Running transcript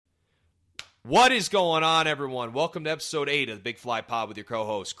What is going on, everyone? Welcome to episode 8 of the Big Fly Pod with your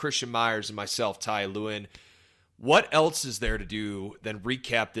co-hosts, Christian Myers and myself, Ty Lewin. What else is there to do than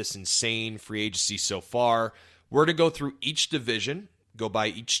recap this insane free agency so far? We're going to go through each division, go by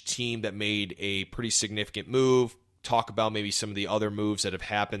each team that made a pretty significant move, talk about maybe some of the other moves that have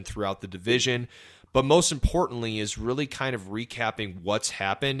happened throughout the division, but most importantly is really kind of recapping what's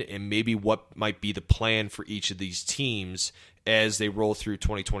happened and maybe what might be the plan for each of these teams as they roll through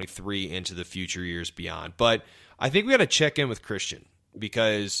 2023 into the future years beyond. But I think we got to check in with Christian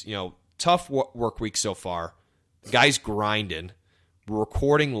because, tough work week so far. Guys grinding. We're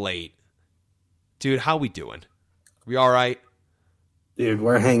recording late. Dude, how we doing? We all right? Dude,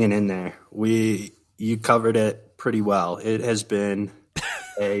 we're hanging in there. You covered it pretty well. It has been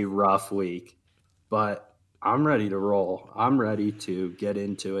a rough week, but I'm ready to roll. I'm ready to get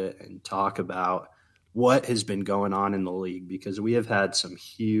into it and talk about what has been going on in the league because we have had some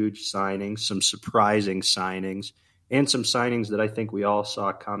huge signings, some surprising signings, and some signings that I think we all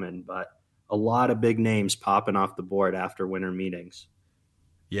saw coming, but a lot of big names popping off the board after winter meetings.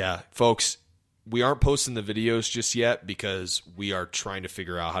 Yeah, folks, we aren't posting the videos just yet because we are trying to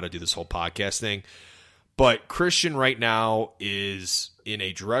figure out how to do this whole podcast thing. But Christian right now is in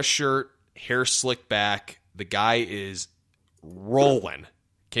a dress shirt, hair slicked back. The guy is rolling.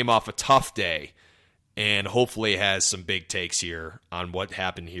 Came off a tough day. And hopefully has some big takes here on what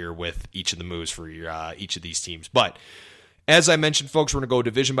happened here with each of the moves for each of these teams. But as I mentioned, folks, we're going to go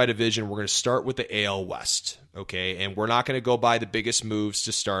division by division. We're going to start with the AL West, okay? And we're not going to go by the biggest moves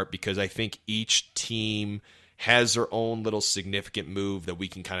to start because I think each team has their own little significant move that we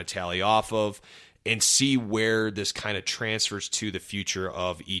can kind of tally off of and see where this kind of transfers to the future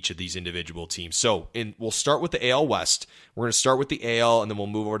of each of these individual teams. So we'll start with the AL West. We're going to start with the AL, and then we'll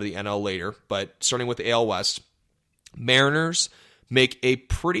move over to the NL later. But starting with the AL West, Mariners make a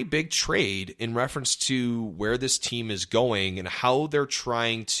pretty big trade in reference to where this team is going and how they're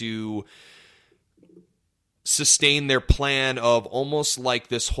trying to sustain their plan of almost like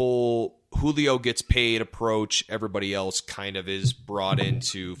this whole Julio gets paid approach, everybody else kind of is brought in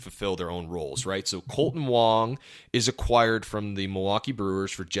to fulfill their own roles, right? So Colton Wong is acquired from the Milwaukee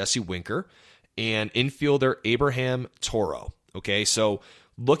Brewers for Jesse Winker and infielder Abraham Toro. Okay, so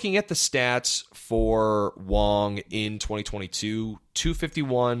looking at the stats for Wong in 2022,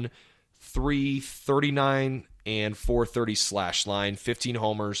 251, 339, and 430 slash line, 15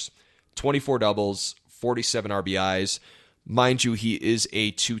 homers, 24 doubles, 47 RBIs. Mind you, he is a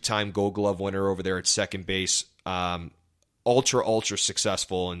two-time Gold Glove winner over there at second base. Ultra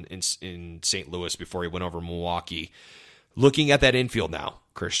successful in St. Louis before he went over Milwaukee. Looking at that infield now,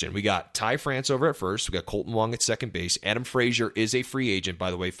 Christian, we got Ty France over at first. We got Colton Wong at second base. Adam Frazier is a free agent,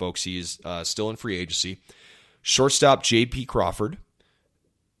 by the way, folks. He is still in free agency. Shortstop, J.P. Crawford.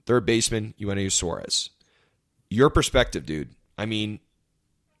 Third baseman, Eugenio Suarez. Your perspective, dude. I mean,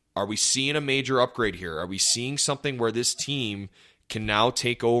 are we seeing a major upgrade here? Are we seeing something where this team can now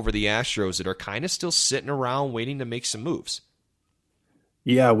take over the Astros that are kind of still sitting around waiting to make some moves?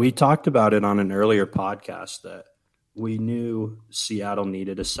 Yeah, we talked about it on an earlier podcast that we knew Seattle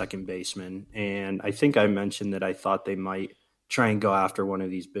needed a second baseman. And I think I mentioned that I thought they might try and go after one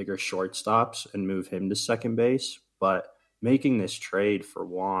of these bigger shortstops and move him to second base. But making this trade for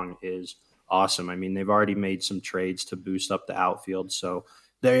Wong is awesome. I mean, they've already made some trades to boost up the outfield. So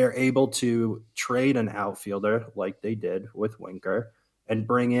they are able to trade an outfielder like they did with Winker and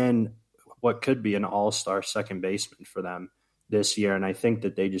bring in what could be an all-star second baseman for them this year. And I think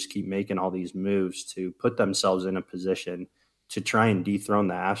that they just keep making all these moves to put themselves in a position to try and dethrone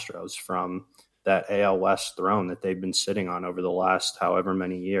the Astros from that AL West throne that they've been sitting on over the last however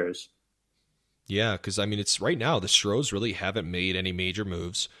many years. Yeah, because, I mean, it's right now the Astros really haven't made any major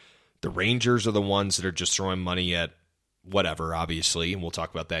moves. The Rangers are the ones that are just throwing money at whatever, obviously, and we'll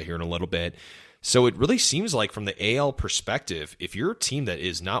talk about that here in a little bit. So it really seems like from the AL perspective, if you're a team that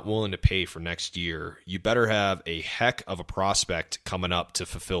is not willing to pay for next year, you better have a heck of a prospect coming up to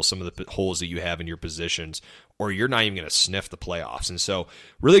fulfill some of the holes that you have in your positions, or you're not even going to sniff the playoffs. And so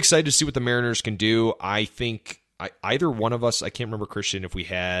really excited to see what the Mariners can do. I think either one of us, I can't remember, Christian, if we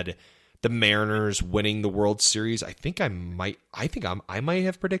had the Mariners winning the World Series. I might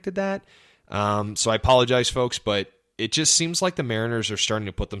have predicted that. So I apologize, folks, but it just seems like the Mariners are starting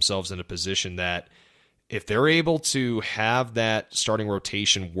to put themselves in a position that if they're able to have that starting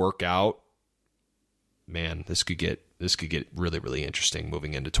rotation work out, man, this could get really, really interesting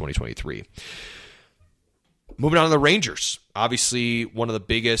moving into 2023. Moving on to the Rangers, obviously one of the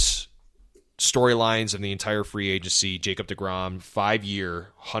biggest storylines of the entire free agency, Jacob deGrom, 5-year,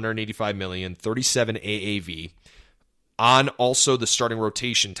 $185 million, 37 AAV. On also the starting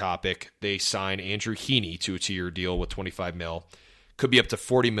rotation topic, they sign Andrew Heaney to a 2-year deal with $25 million. Could be up to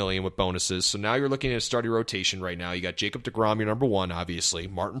 $40 million with bonuses. So now you're looking at a starting rotation right now. You got Jacob deGrom, your number 1, obviously.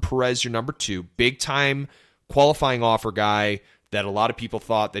 Martin Perez, your number 2. Big-time qualifying offer guy that a lot of people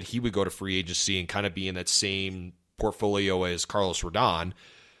thought that he would go to free agency and kind of be in that same portfolio as Carlos Rodon.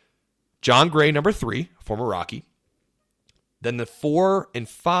 John Gray, number 3, former Rocky. Then the 4 and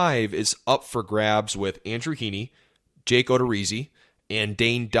 5 is up for grabs with Andrew Heaney, Jake Odorizzi, and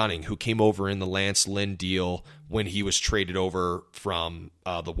Dane Dunning, who came over in the Lance Lynn deal when he was traded over from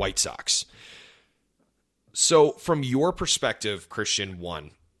the White Sox. So from your perspective, Christian,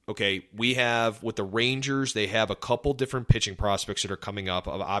 okay, we have with the Rangers, they have a couple different pitching prospects that are coming up,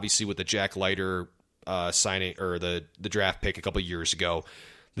 obviously with the Jack Leiter signing or the draft pick a couple years ago.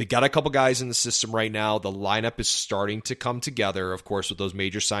 They got a couple guys in the system right now. The lineup is starting to come together, of course, with those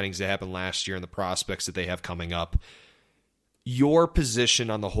major signings that happened last year and the prospects that they have coming up. Your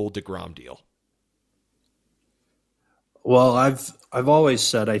position on the whole deGrom deal? Well, I've always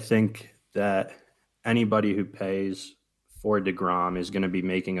said I think that anybody who pays for deGrom is going to be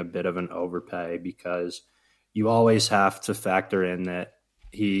making a bit of an overpay because you always have to factor in that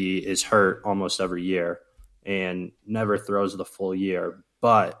he is hurt almost every year and never throws the full year.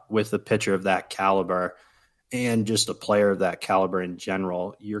 But with a pitcher of that caliber and just a player of that caliber in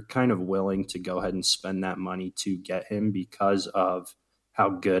general, you're kind of willing to go ahead and spend that money to get him because of how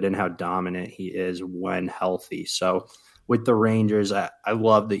good and how dominant he is when healthy. So with the Rangers, I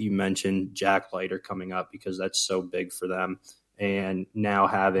love that you mentioned Jack Leiter coming up because that's so big for them. And now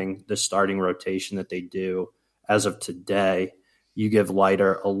having the starting rotation that they do as of today, you give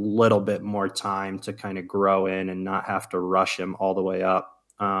Leiter a little bit more time to kind of grow in and not have to rush him all the way up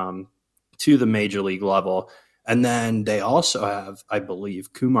to the major league level. And then they also have, I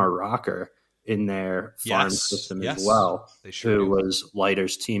believe, Kumar Rocker in their farm system as well, who was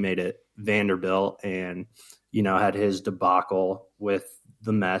Leiter's teammate at Vanderbilt and, had his debacle with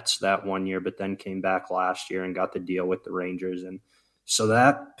the Mets that one year, but then came back last year and got the deal with the Rangers. And so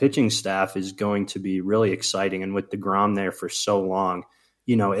that pitching staff is going to be really exciting. And with deGrom there for so long,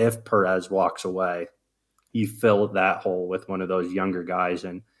 if Perez walks away, you fill that hole with one of those younger guys.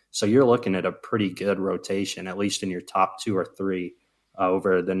 And so you're looking at a pretty good rotation, at least in your top 2 or 3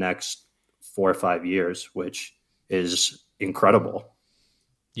 over the next 4 or 5 years, which is incredible.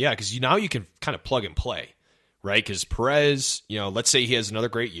 Yeah, because now you can kind of plug and play, right? Because Perez, let's say he has another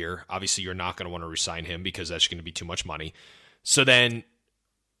great year. Obviously, you're not going to want to resign him because that's going to be too much money. So then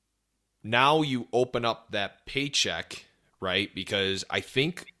now you open up that paycheck, right? Because I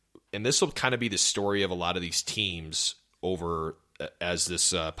think, and this will kind of be the story of a lot of these teams over as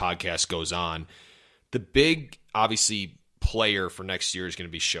this podcast goes on, the big, obviously, player for next year is going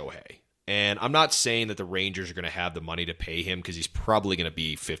to be Shohei. And I'm not saying that the Rangers are going to have the money to pay him because he's probably going to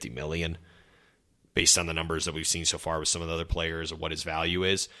be $50 million based on the numbers that we've seen so far with some of the other players of what his value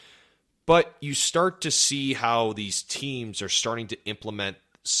is. But you start to see how these teams are starting to implement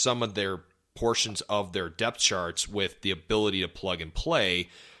some of their portions of their depth charts with the ability to plug and play.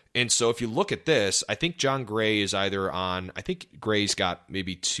 And so if you look at this, I think John Gray is either on, I think Gray's got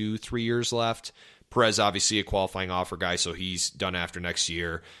maybe 2-3 years left. Perez, obviously a qualifying offer guy, so he's done after next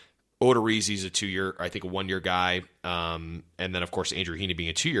year. Odorizzi's a 2-year, I think a 1-year guy. And then, of course, Andrew Heaney being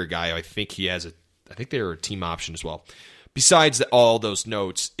a 2-year guy, I think they're a team option as well. Besides all those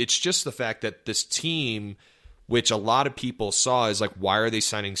notes, it's just the fact that this team, which a lot of people saw is like, why are they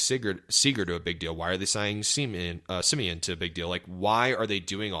signing Seager to a big deal? Why are they signing Semien to a big deal? Like, why are they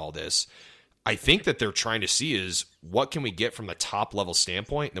doing all this? I think that they're trying to see is what can we get from the top level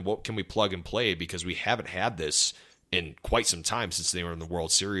standpoint and what can we plug and play, because we haven't had this in quite some time since they were in the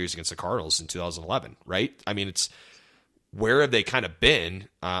World Series against the Cardinals in 2011, right? I mean, it's where have they kind of been,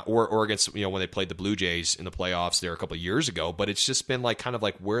 or against, when they played the Blue Jays in the playoffs there a couple of years ago, but it's just been like kind of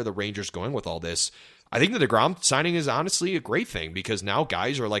like where are the Rangers going with all this? I think the deGrom signing is honestly a great thing because now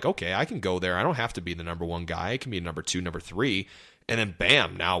guys are like, okay, I can go there. I don't have to be the number 1 guy. I can be a number 2, number 3. And then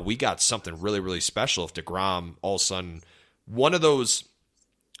bam, now we got something really, really special if deGrom all of a sudden, one of those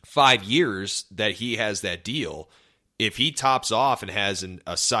 5 years that he has that deal, if he tops off and has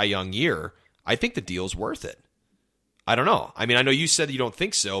a Cy Young year, I think the deal's worth it. I don't know. I mean, I know you said you don't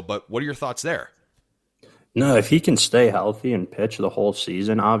think so, but what are your thoughts there? No, if he can stay healthy and pitch the whole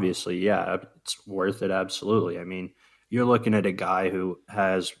season, obviously, yeah, it's worth it. Absolutely. I mean, you're looking at a guy who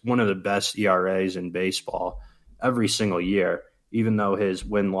has one of the best ERAs in baseball every single year, even though his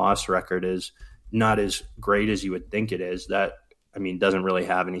win-loss record is not as great as you would think it is. That, I mean, doesn't really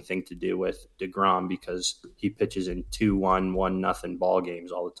have anything to do with deGrom because he pitches in 2-1, 1-0 ball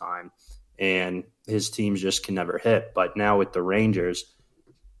games all the time. and his teams just can never hit. But now with the Rangers,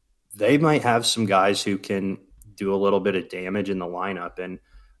 they might have some guys who can do a little bit of damage in the lineup. And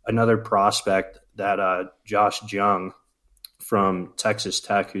another prospect that Josh Jung from Texas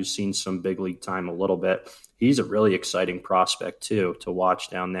Tech, who's seen some big league time a little bit, he's a really exciting prospect too to watch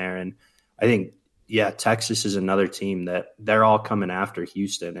down there. And I think, Texas is another team that they're all coming after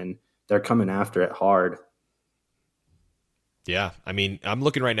Houston, and they're coming after it hard. Yeah, I mean, I'm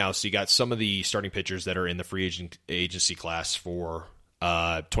looking right now. So you got some of the starting pitchers that are in the free agency class for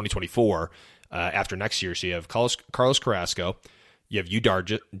 2024 after next year. So you have Carlos Carrasco, you have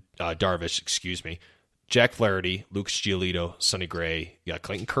Darvish, Jack Flaherty, Lucas Giolito, Sonny Gray. You got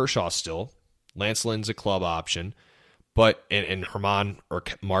Clayton Kershaw still. Lance Lynn's a club option. But and Herman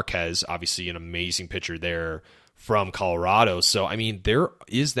Marquez, obviously an amazing pitcher there from Colorado. So, I mean, there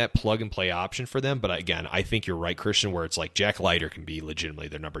is that plug-and-play option for them. But, again, I think you're right, Christian, where it's like Jack Leiter can be legitimately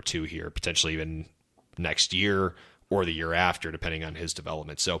their number 2 here, potentially even next year or the year after, depending on his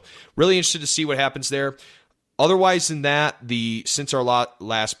development. So, really interested to see what happens there. Otherwise than that, since our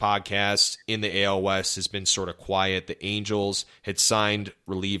last podcast in the AL West has been sort of quiet. The Angels had signed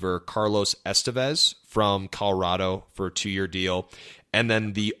reliever Carlos Estevez from Colorado for a 2-year deal. And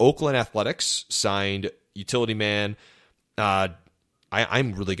then the Oakland Athletics signed utility man. I'm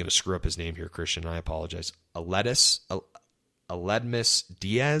really going to screw up his name here, Christian. I apologize. Aledmus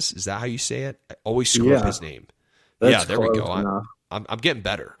Diaz. Is that how you say it? I always screw up his name. That's there we go. Enough. I'm getting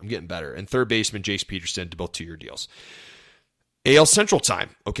better. And third baseman Jace Peterson to both 2-year deals. AL Central time.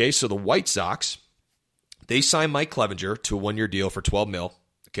 Okay, so the White Sox, they signed Mike Clevinger to a 1-year deal for $12 million.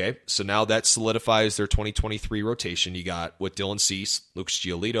 Okay, so now that solidifies their 2023 rotation. You got with Dylan Cease, Lucas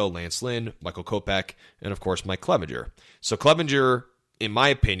Giolito, Lance Lynn, Michael Kopech, and of course Mike Clevinger. So Clevinger, in my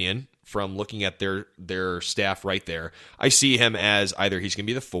opinion, from looking at their staff right there, I see him as either he's going to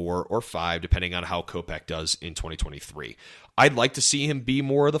be the 4 or 5, depending on how Kopech does in 2023. I'd like to see him be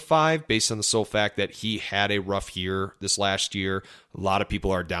more of the 5 based on the sole fact that he had a rough year this last year. A lot of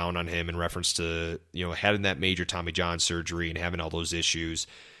people are down on him in reference to, having that major Tommy John surgery and having all those issues.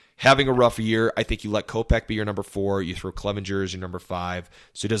 Having a rough year, I think you let Kopech be your number 4. You throw Clevinger as your number 5,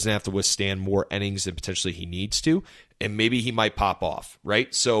 so he doesn't have to withstand more innings than potentially he needs to, and maybe he might pop off,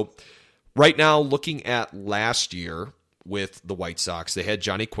 right? So right now, looking at last year with the White Sox, they had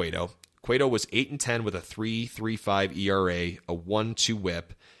Johnny Cueto. Cueto was 8-10 with a 3.35 ERA, a 1.2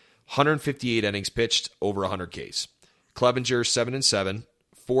 WHIP, 158 innings pitched, over 100 Ks. Clevinger 7-7,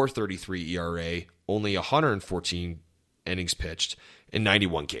 4.33 ERA, only 114 innings pitched, and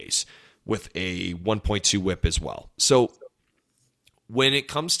 91 Ks with a 1.2 WHIP as well. So when it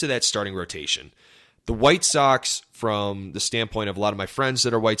comes to that starting rotation, the White Sox, from the standpoint of a lot of my friends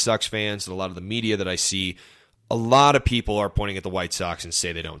that are White Sox fans and a lot of the media that I see, a lot of people are pointing at the White Sox and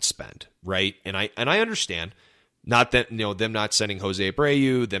say they don't spend, right? And I understand. Not that, them not sending Jose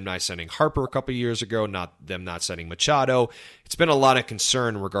Abreu, them not sending Harper a couple of years ago, them not sending Machado. It's been a lot of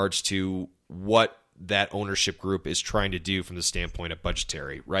concern in regards to what that ownership group is trying to do from the standpoint of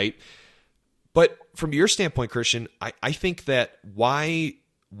budgetary, right? But from your standpoint, Christian, I think that why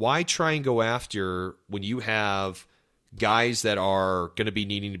try and go after when you have guys that are going to be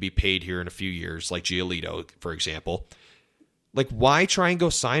needing to be paid here in a few years, like Giolito, for example? Like, why try and go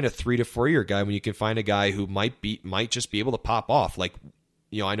sign a 3 to 4 year guy when you can find a guy who might just be able to pop off? Like,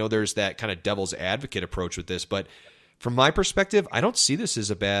 I know there's that kind of devil's advocate approach with this, but from my perspective, I don't see this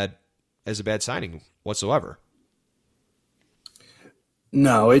as a bad signing whatsoever.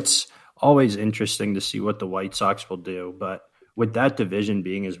 No, it's always interesting to see what the White Sox will do, but with that division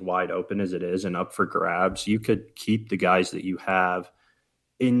being as wide open as it is and up for grabs, you could keep the guys that you have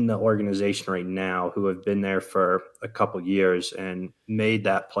in the organization right now who have been there for a couple years and made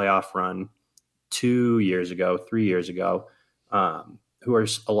that playoff run 2 years ago, 3 years ago, who are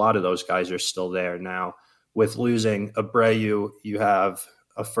a lot of those guys are still there now. With losing Abreu, you have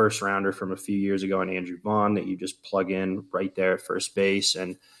a first rounder from a few years ago in Andrew Vaughn that you just plug in right there at first base,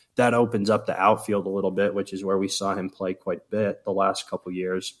 and that opens up the outfield a little bit, which is where we saw him play quite a bit the last couple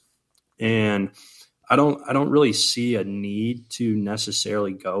years. And I don't really see a need to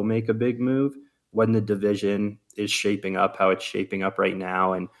necessarily go make a big move when the division is shaping up how it's shaping up right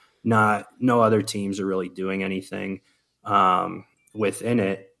now, and no other teams are really doing anything within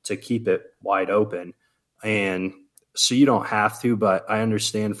it to keep it wide open. And so you don't have to, but I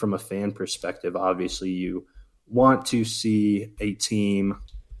understand from a fan perspective, obviously you want to see a team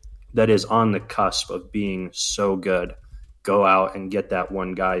that is on the cusp of being so good go out and get that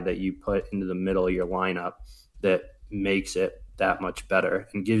one guy that you put into the middle of your lineup that makes it that much better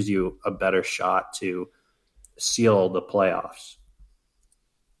and gives you a better shot to seal the playoffs.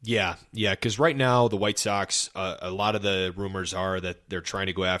 Yeah, because right now the White Sox, a lot of the rumors are that they're trying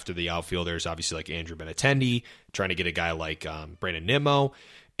to go after the outfielders, obviously like Andrew Benintendi, trying to get a guy like Brandon Nimmo.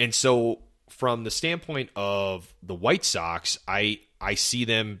 And so from the standpoint of the White Sox, I see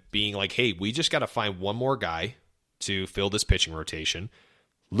them being like, hey, we just got to find one more guy to fill this pitching rotation.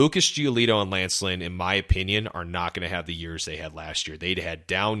 Lucas Giolito and Lance Lynn, in my opinion, are not going to have the years they had last year. They'd had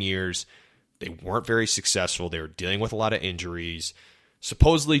down years. They weren't very successful. They were dealing with a lot of injuries.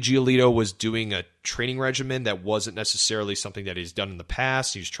 Supposedly, Giolito was doing a training regimen that wasn't necessarily something that he's done in the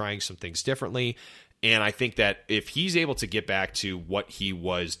past. He was trying some things differently. And I think that if he's able to get back to what he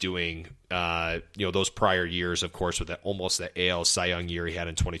was doing, those prior years, of course, with that AL Cy Young year he had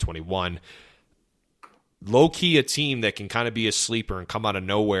in 2021, low-key a team that can kind of be a sleeper and come out of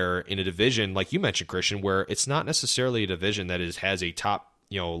nowhere in a division, like you mentioned, Christian, where it's not necessarily a division that has a top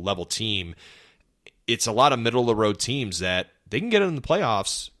level team. It's a lot of middle-of-the-road teams that they can get in the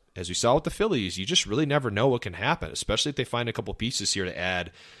playoffs. As we saw with the Phillies, you just really never know what can happen, especially if they find a couple pieces here to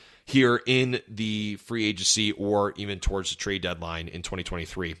add here in the free agency or even towards the trade deadline in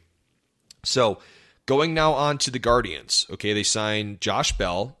 2023. So going now on to the Guardians. Okay, they signed Josh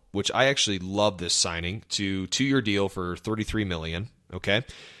Bell, which I actually love this signing, to 2-year deal for $33 million. Okay.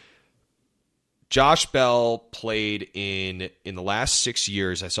 Josh Bell played in the last 6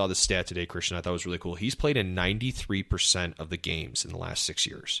 years. I saw this stat today, Christian. I thought it was really cool. He's played in 93% of the games in the last 6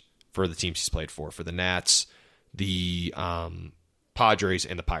 years for the teams he's played for the Nats, the Padres,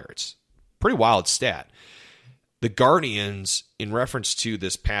 and the Pirates. Pretty wild stat. The Guardians, in reference to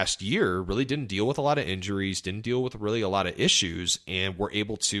this past year, really didn't deal with a lot of injuries, didn't deal with really a lot of issues, and were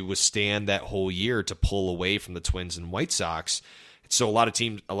able to withstand that whole year to pull away from the Twins and White Sox. So a lot of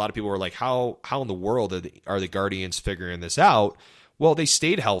people were like, how in the world are the Guardians figuring this out? Well, they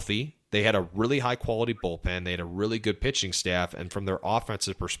stayed healthy. They had a really high-quality bullpen. They had a really good pitching staff. And from their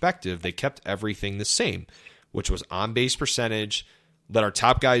offensive perspective, they kept everything the same, which was on-base percentage, let our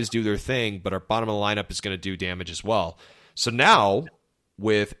top guys do their thing, but our bottom of the lineup is going to do damage as well. So now,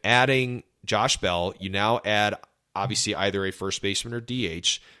 with adding Josh Bell, you now add, obviously, either a first baseman or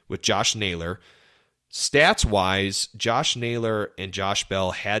DH with Josh Naylor. Stats-wise, Josh Naylor and Josh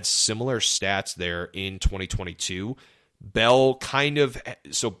Bell had similar stats there in 2022. Bell's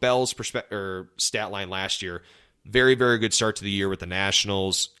stat line last year, very, very good start to the year with the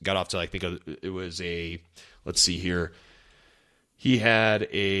Nationals. Got off to, I think it was let's see here. He had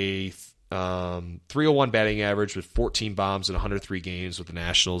a 301 batting average with 14 bombs in 103 games with the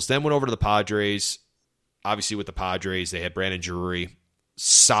Nationals. Then went over to the Padres. Obviously, with the Padres, they had Brandon Drury.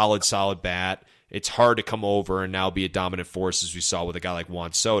 Solid bat. It's hard to come over and now be a dominant force, as we saw with a guy like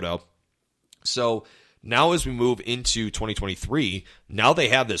Juan Soto. So now as we move into 2023, now they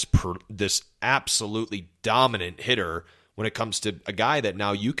have this absolutely dominant hitter when it comes to a guy that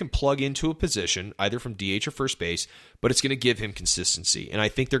now you can plug into a position, either from DH or first base, but it's going to give him consistency. And I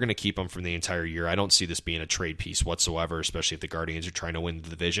think they're going to keep him from the entire year. I don't see this being a trade piece whatsoever, especially if the Guardians are trying to win the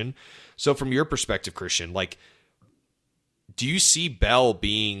division. So from your perspective, Christian, do you see Bell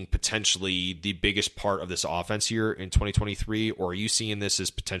being potentially the biggest part of this offense here in 2023, or are you seeing this as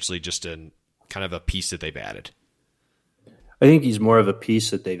potentially just a kind of a piece that they've added? I think he's more of a piece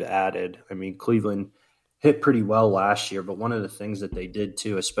that they've added. I mean, Cleveland hit pretty well last year, but one of the things that they did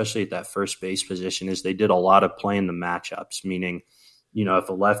too, especially at that first base position, is they did a lot of playing the matchups, meaning, if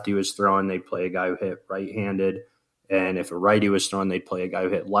a lefty was throwing, they'd play a guy who hit right-handed, and if a righty was throwing, they'd play a guy who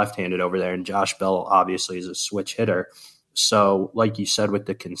hit left-handed over there, and Josh Bell obviously is a switch hitter. So like you said, with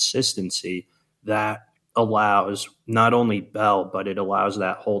the consistency, that allows not only Bell, but it allows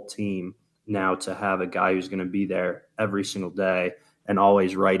that whole team now to have a guy who's going to be there every single day and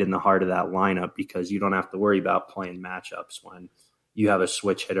always right in the heart of that lineup, because you don't have to worry about playing matchups when you have a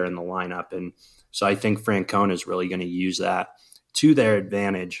switch hitter in the lineup. And so I think Francona is really going to use that to their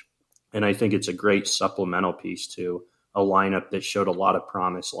advantage. And I think it's a great supplemental piece to a lineup that showed a lot of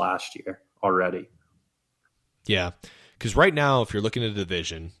promise last year already. Yeah. Because right now, if you're looking at the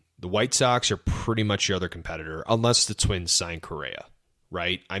division, the White Sox are pretty much your other competitor, unless the Twins sign Correa,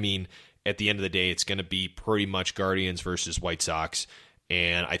 right? I mean, at the end of the day, it's going to be pretty much Guardians versus White Sox.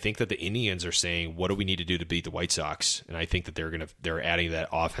 And I think that the Indians are saying, what do we need to do to beat the White Sox? And I think that they're adding that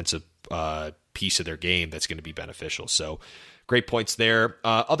offensive piece of their game that's going to be beneficial. So great points there. The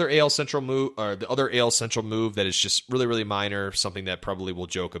other AL Central move that is just really, really minor, something that probably we'll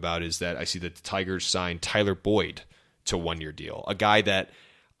joke about, is that I see that the Tigers signed Tyler Boyd to a 1-year deal. A guy that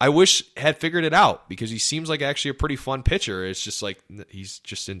I wish had figured it out, because he seems like actually a pretty fun pitcher. It's just like he's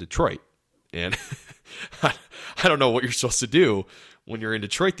just in Detroit. And I don't know what you're supposed to do when you're in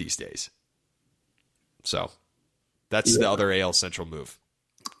Detroit these days. So that's the other AL Central move.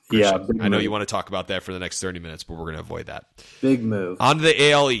 Christian. Yeah, I know you want to talk about that for the next 30 minutes, but we're going to avoid that. Big move. On to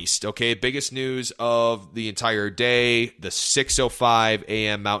the AL East, okay? Biggest news of the entire day, the 6:05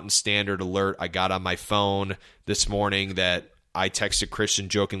 a.m. Mountain Standard alert I got on my phone this morning that I texted Christian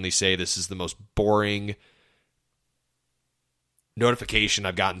jokingly say this is the most boring notification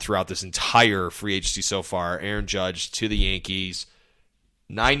I've gotten throughout this entire free agency so far. Aaron Judge to the Yankees,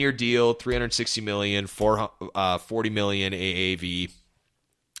 9-year deal, $360 million, $40 million AAV.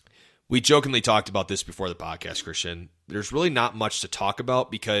 We jokingly talked about this before the podcast, Christian. There's really not much to talk about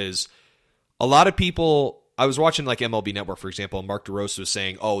because a lot of people, I was watching like MLB Network, for example, and Mark DeRosa was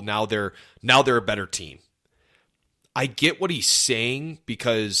saying, oh, now they're a better team. I get what he's saying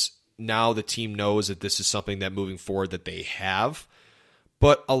because now the team knows that this is something that moving forward that they have.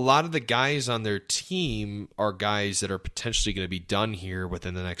 But a lot of the guys on their team are guys that are potentially going to be done here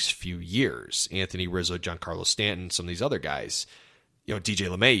within the next few years. Anthony Rizzo, Giancarlo Stanton, some of these other guys. DJ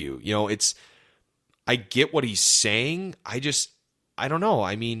LeMahieu, I get what he's saying. I don't know.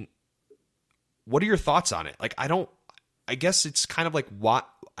 I mean, what are your thoughts on it? Like, I guess it's kind of like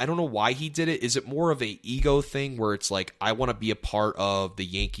I don't know why he did it. Is it more of a ego thing where it's like, I want to be a part of the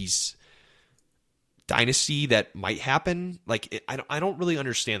Yankees dynasty that might happen? Like, I don't really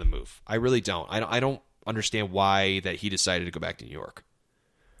understand the move. I really don't. I don't understand why that he decided to go back to New York.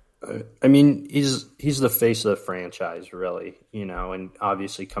 I mean, he's the face of the franchise, really, and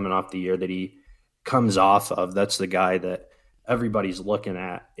obviously coming off the year that he comes off of, that's the guy that everybody's looking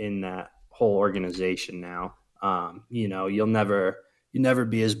at in that whole organization now. You'll never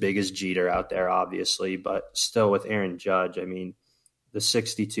be as big as Jeter out there, obviously, but still with Aaron Judge, I mean, the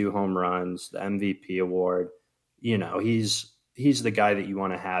 62 home runs, the MVP award, he's the guy that you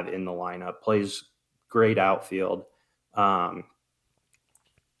want to have in the lineup, plays great outfield.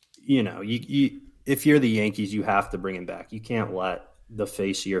 If you're the Yankees, you have to bring him back. You can't let the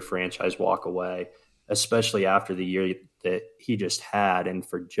face of your franchise walk away, especially after the year that he just had. And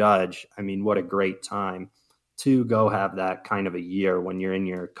for Judge, I mean, what a great time to go have that kind of a year when you're in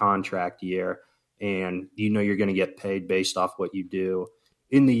your contract year and you're going to get paid based off what you do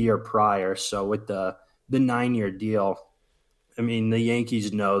in the year prior. So with the 9-year deal, I mean, the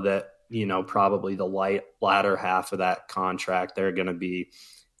Yankees know that, probably the latter half of that contract, they're going to be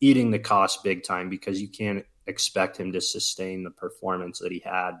eating the cost big time because you can't expect him to sustain the performance that he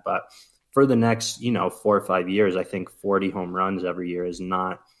had. But for the next, 4 or 5 years, I think 40 home runs every year is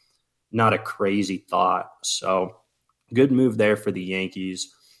not a crazy thought. So good move there for the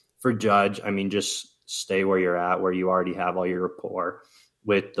Yankees. For Judge, I mean, just stay where you're at, where you already have all your rapport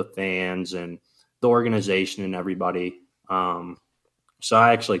with the fans and the organization and everybody. So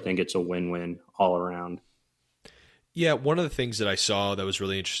I actually think it's a win-win all around. Yeah, one of the things that I saw that was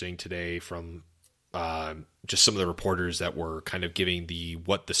really interesting today from just some of the reporters that were kind of giving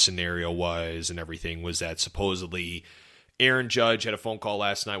what the scenario was and everything was that supposedly Aaron Judge had a phone call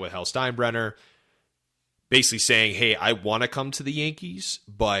last night with Hal Steinbrenner basically saying, hey, I want to come to the Yankees,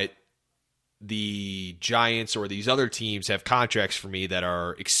 but the Giants or these other teams have contracts for me that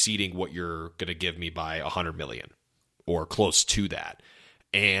are exceeding what you're going to give me by $100 million or close to that.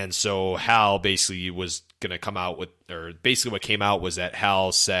 And so Hal basically was going to come out with, or basically what came out was that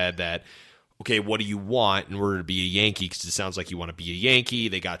Hal said that, okay, what do you want in order to be a Yankee? Because it sounds like you want to be a Yankee.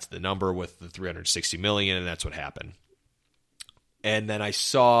 They got to the number with the $360 million, and that's what happened. And then I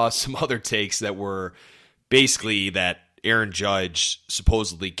saw some other takes that were basically that Aaron Judge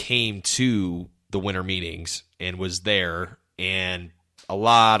supposedly came to the winter meetings and was there, and a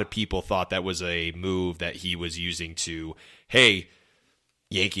lot of people thought that was a move that he was using to, hey,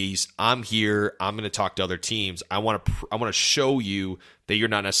 Yankees, I'm here. I'm going to talk to other teams. I want to show you that you're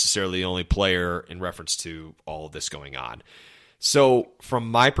not necessarily the only player in reference to all of this going on. So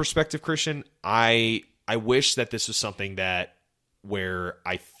from my perspective, Christian, I wish that this was something that where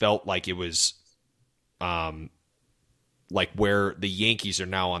I felt like it was like where the Yankees are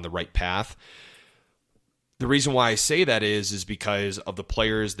now on the right path. The reason why I say that is because of the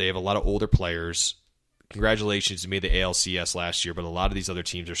players. They have a lot of older players. Congratulations, you made the ALCS last year, but a lot of these other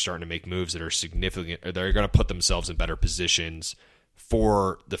teams are starting to make moves that are significant, or they're going to put themselves in better positions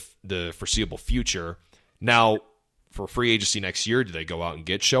for the foreseeable future. Now, for free agency next year, do they go out and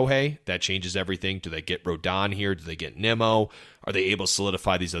get Shohei? That changes everything. Do they get Rodon here? Do they get Nimmo? Are they able to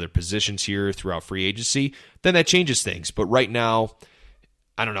solidify these other positions here throughout free agency? Then that changes things. But right now,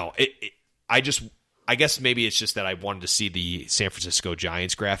 I don't know. I guess maybe it's just that I wanted to see the San Francisco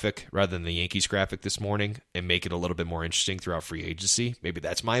Giants graphic rather than the Yankees graphic this morning and make it a little bit more interesting throughout free agency. Maybe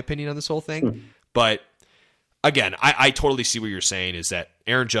that's my opinion on this whole thing. But again, I totally see what you're saying is that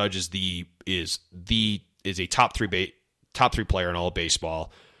Aaron Judge is a top three player in all of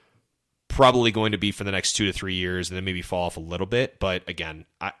baseball. probably going to be for the next 2 to 3 years and then maybe fall off a little bit. But again,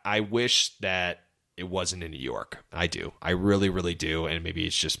 I wish that it wasn't in New York. I do. I really, really do. And maybe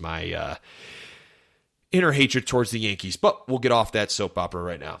it's just my inner hatred towards the Yankees. But we'll get off that soap opera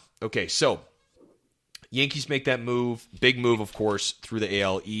right now. Okay, so Yankees make that move. Big move, of course, through the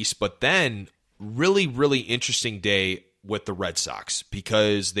AL East. But then really, really interesting day with the Red Sox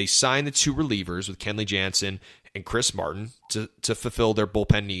because they signed the 2 relievers with Kenley Jansen and Chris Martin to fulfill their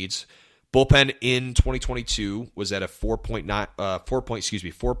bullpen needs. Bullpen in 2022 was at a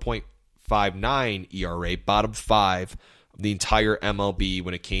 4.59 ERA, bottom 5 of the entire MLB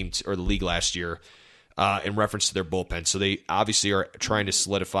when it came to, or the league last year, in reference to their bullpen. So they obviously are trying to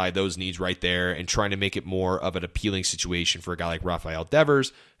solidify those needs right there and trying to make it more of an appealing situation for a guy like Rafael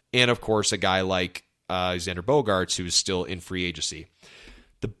Devers and, of course, a guy like Xander Bogaerts, who is still in free agency.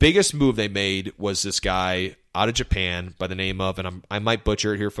 The biggest move they made was this guy out of Japan by the name of, and I might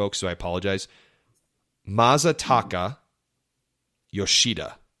butcher it here, folks, so I apologize, Masataka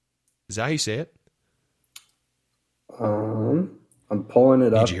Yoshida. Is that how you say it? I'm pulling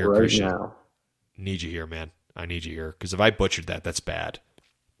it up right Christian. now. Need you here, man. I need you here. Because if I butchered that, that's bad.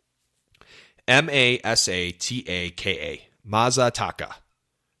 Masataka. Masataka.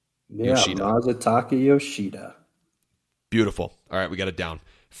 Yeah, Yoshida. Masataka Yoshida. Beautiful. All right, we got it down.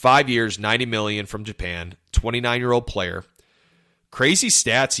 5 years, $90 million from Japan, 29-year-old player. Crazy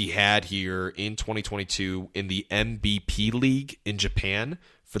stats he had here in 2022 in the MVP League in Japan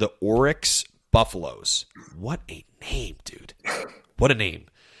for the Oryx Buffaloes. What a name, dude. What a name.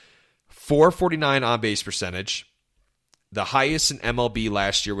 449 on-base percentage. The highest in MLB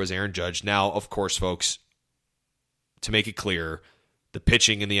last year was Aaron Judge. Now, of course, folks, to make it clear, the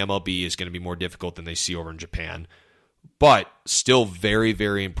pitching in the MLB is going to be more difficult than they see over in Japan. But still very,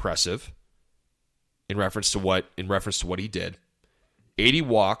 very impressive in reference to what he did. 80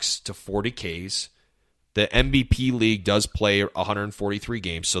 walks to 40 Ks. The MVP League does play 143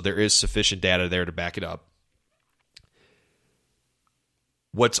 games, so there is sufficient data there to back it up.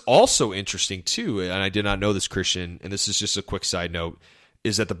 What's also interesting, too, and I did not know this, Christian, and this is just a quick side note,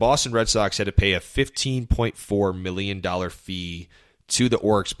 is that the Boston Red Sox had to pay a $15.4 million fee to the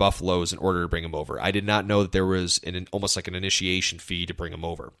Oryx Buffaloes in order to bring him over. I did not know that there was almost like an initiation fee to bring him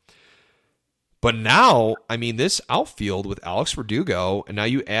over. But now, I mean, this outfield with Alex Verdugo, and now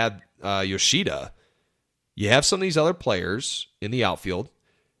you add Yoshida, you have some of these other players in the outfield.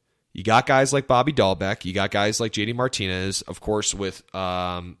 You got guys like Bobby Dahlbeck. You got guys like JD Martinez, of course, with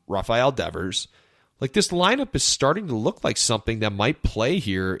Rafael Devers. Like, this lineup is starting to look like something that might play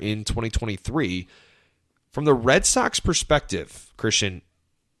here in 2023. From the Red Sox perspective, Christian,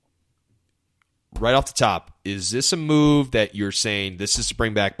 right off the top, is this a move that you're saying this is to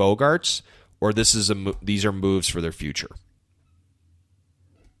bring back Bogaerts, or these are moves for their future?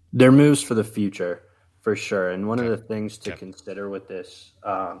 They're moves for the future, for sure. And one of the things to consider with this,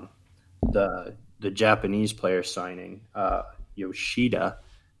 the Japanese player signing, Yoshida,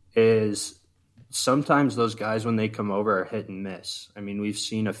 is sometimes those guys, when they come over, are hit and miss. I mean, we've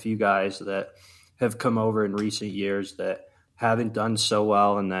seen a few guys that have come over in recent years that haven't done so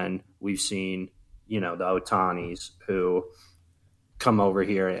well, and then we've seen, the Otanis who come over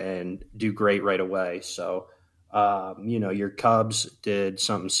here and do great right away. So, your Cubs did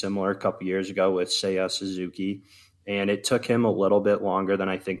something similar a couple years ago with Seiya Suzuki, and it took him a little bit longer than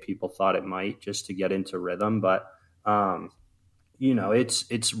I think people thought it might just to get into rhythm. But,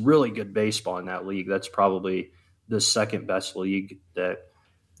 it's really good baseball in that league. That's probably the second best league that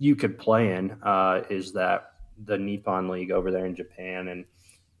you could play in, is that the Nippon League over there in Japan. And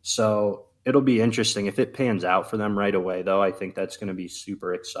so it'll be interesting if it pans out for them right away, though. I think that's going to be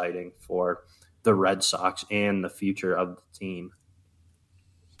super exciting for the Red Sox and the future of the team.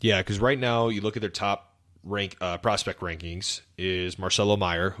 Yeah, because right now you look at their top prospect rankings is Marcelo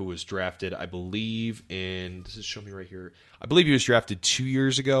Meyer, who was drafted, I believe, this is showing me right here. I believe he was drafted 2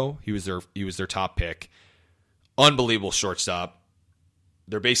 years ago. He was their top pick. Unbelievable shortstop.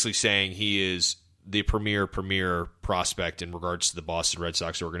 They're basically saying he is the premier prospect in regards to the Boston Red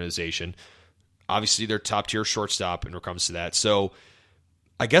Sox organization. Obviously, they're top-tier shortstop when it comes to that. So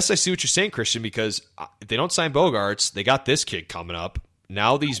I guess I see what you're saying, Christian, because if they don't sign Bogaerts, they got this kid coming up.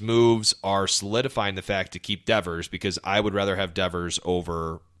 Now these moves are solidifying the fact to keep Devers, because I would rather have Devers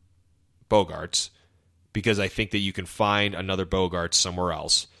over Bogaerts, because I think that you can find another Bogaerts somewhere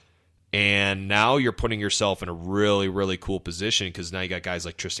else. And now you're putting yourself in a really, really cool position, because now you got guys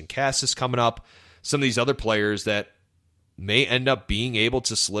like Tristan Cassis coming up, some of these other players that may end up being able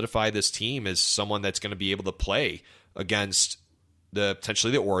to solidify this team as someone that's going to be able to play against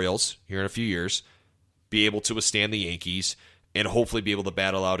potentially the Orioles here in a few years, be able to withstand the Yankees, and hopefully be able to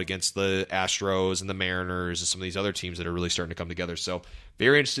battle out against the Astros and the Mariners and some of these other teams that are really starting to come together. So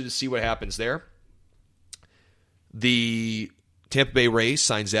very interested to see what happens there. The Tampa Bay Rays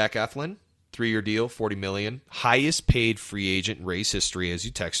signed Zach Eflin, 3-year deal, $40 million. Highest paid free agent in Rays history, as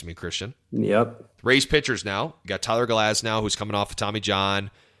you texted me, Christian. Yep. Rays pitchers now. You got Tyler Glasnow, who's coming off of Tommy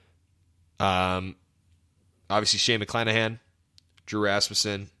John. Obviously, Shane McClanahan, Drew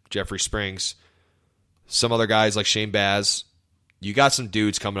Rasmussen, Jeffrey Springs. Some other guys like Shane Baz. You got some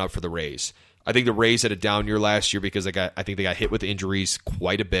dudes coming up for the Rays. I think the Rays had a down year last year because I think they got hit with injuries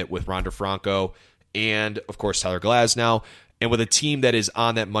quite a bit with Ronder Franco and, of course, Tyler Glasnow. And with a team that is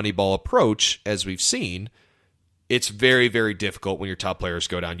on that Moneyball approach, as we've seen, it's very, very difficult when your top players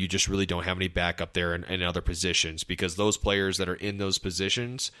go down. You just really don't have any backup there in other positions because those players that are in those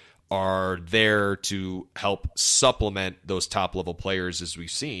positions are there to help supplement those top-level players, as we've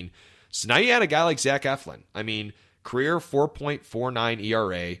seen. So now you had a guy like Zach Eflin. I mean, career 4.49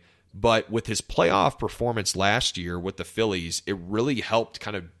 ERA, but with his playoff performance last year with the Phillies, it really helped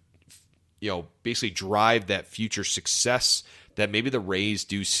kind of basically drive that future success that maybe the Rays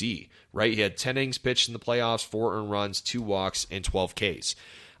do see, right? He had 10 innings pitched in the playoffs, 4 earned runs, 2 walks, and 12 Ks.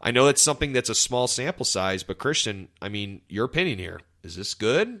 I know that's something that's a small sample size, but Christian, I mean, your opinion here. Is this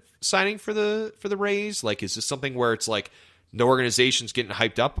good signing for the Rays? Like, is this something where it's like no organization's getting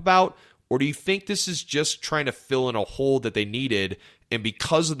hyped up about? Or do you think this is just trying to fill in a hole that they needed, and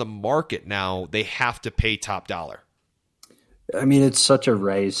because of the market now, they have to pay top dollar? I mean, it's such a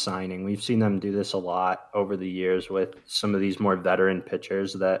Rays signing. We've seen them do this a lot over the years with some of these more veteran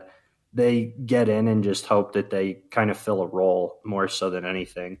pitchers that they get in and just hope that they kind of fill a role more so than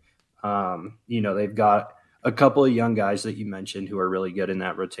anything. They've got a couple of young guys that you mentioned who are really good in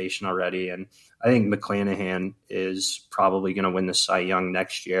that rotation already. And I think McClanahan is probably going to win the Cy Young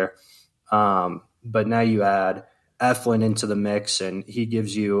next year. But now you add Eflin into the mix, and he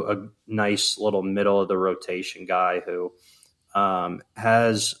gives you a nice little middle of the rotation guy who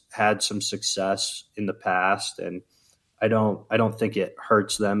has had some success in the past, and I don't think it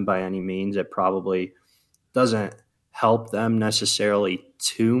hurts them by any means. It probably doesn't help them necessarily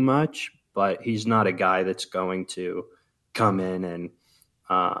too much, but he's not a guy that's going to come in and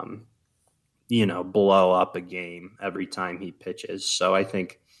blow up a game every time he pitches. So I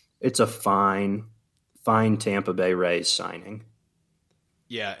think it's a fine Tampa Bay Rays signing.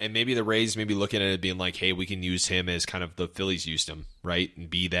 Yeah, and maybe the Rays may be looking at it being like, hey, we can use him as kind of the Phillies used him, right? And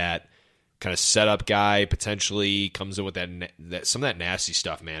be that kind of setup guy, potentially comes in with that some of that nasty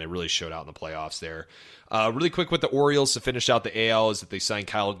stuff, man. It really showed out in the playoffs there. Really quick with the Orioles to finish out the AL is that they signed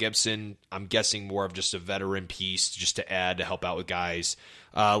Kyle Gibson. I'm guessing more of just a veteran piece just to add to help out with guys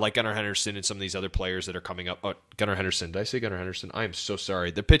like Gunnar Henderson and some of these other players that are coming up. Oh, Gunnar Henderson. Did I say Gunnar Henderson? I am so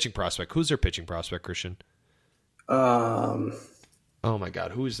sorry. Their pitching prospect. Who's their pitching prospect, Christian? Oh my God,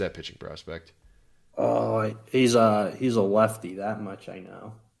 who is that pitching prospect? Oh, he's a lefty. That much I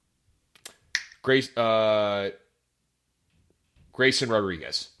know. Grayson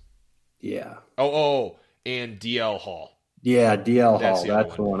Rodriguez. Yeah. And DL Hall. Yeah, DL Hall.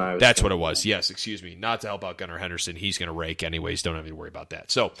 That's the one I was. That's what it was. Yes, excuse me. Not to help out Gunnar Henderson. He's going to rake anyways. Don't have to worry about that.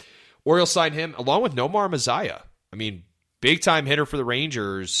 So, Orioles signed him along with Nomar Mazaya. I mean, big time hitter for the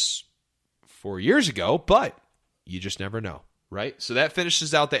Rangers 4 years ago, but you just never know. Right? So that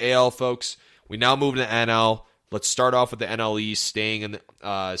finishes out the AL, folks. We now move to NL. Let's start off with the NL East, staying in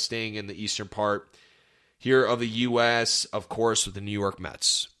the eastern part here of the U.S., of course, with the New York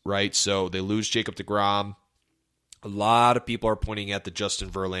Mets, right? So they lose Jacob deGrom. A lot of people are pointing at the Justin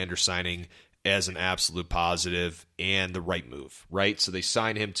Verlander signing as an absolute positive and the right move, right? So they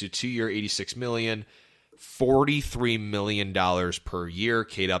signed him to 2-year, $86 million, $43 million per year.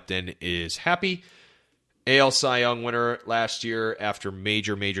 Kate Upton is happy. AL Cy Young winner last year after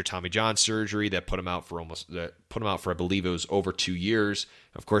major Tommy John surgery that put him out for I believe it was over 2 years.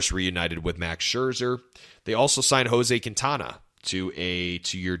 Of course, reunited with Max Scherzer. They also signed Jose Quintana to a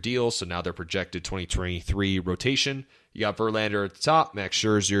 2-year deal, so now they're projected 2023 rotation. You got Verlander at the top, Max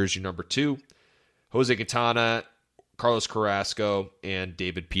Scherzer is your number 2, Jose Quintana, Carlos Carrasco, and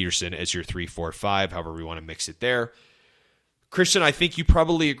David Peterson as your 3, 4, 5, however we want to mix it there. Christian, I think you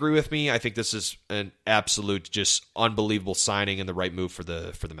probably agree with me. I think this is an absolute, just unbelievable signing and the right move for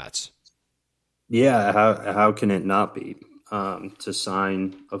the Mets. Yeah, how can it not be to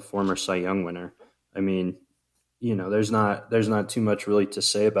sign a former Cy Young winner? I mean, there's not too much really to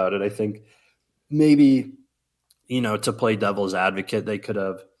say about it. I think maybe, to play devil's advocate, they could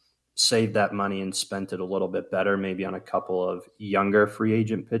have saved that money and spent it a little bit better, maybe on a couple of younger free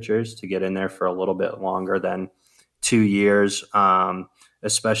agent pitchers to get in there for a little bit longer than 2 years,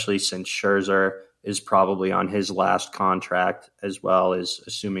 especially since Scherzer is probably on his last contract, as well as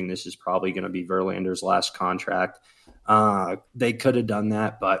assuming this is probably going to be Verlander's last contract. They could have done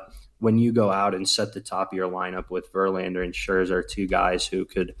that, but when you go out and set the top of your lineup with Verlander and Scherzer, two guys who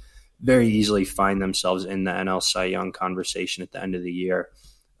could very easily find themselves in the NL Cy Young conversation at the end of the year,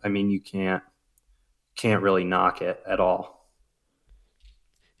 I mean, you can't really knock it at all.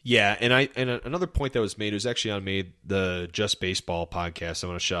 Yeah, and another point that was made was actually on the Just Baseball podcast. I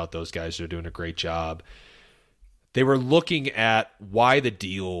want to shout out those guys; they're doing a great job. They were looking at why the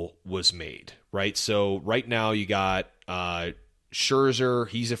deal was made, right? So right now you got Scherzer;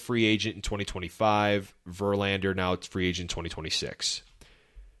 he's a free agent in 2025. Verlander now it's free agent 2026.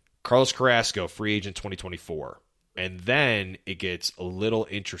 Carlos Carrasco, free agent 2024. And then it gets a little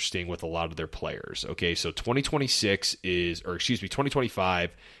interesting with a lot of their players. Okay, so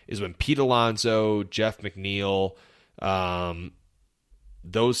 2025 is when Pete Alonso, Jeff McNeil,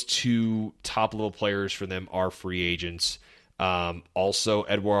 those two top-level players for them are free agents. Also,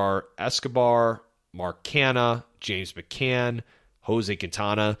 Edward Escobar, Mark Canha, James McCann, Jose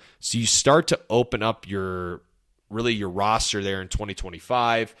Quintana. So you start to open up your roster there in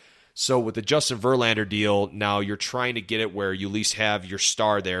 2025. So with the Justin Verlander deal, now you're trying to get it where you at least have your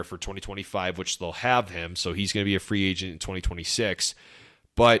star there for 2025, which they'll have him. So he's going to be a free agent in 2026.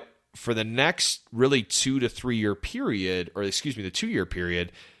 But for the next really 2 to 3 year period, the 2 year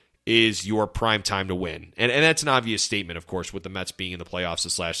period, is your prime time to win. And that's an obvious statement, of course, with the Mets being in the playoffs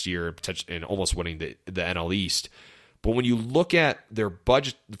this last year and almost winning the NL East. But when you look at their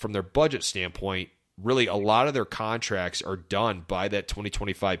budget, from their budget standpoint, really a lot of their contracts are done by that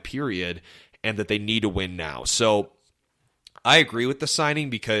 2025 period, and that they need to win now. So I agree with the signing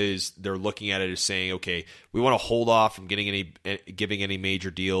because they're looking at it as saying, okay, we want to hold off from giving any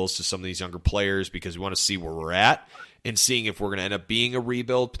major deals to some of these younger players because we want to see where we're at and seeing if we're going to end up being a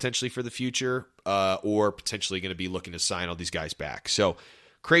rebuild potentially for the future, or potentially going to be looking to sign all these guys back. So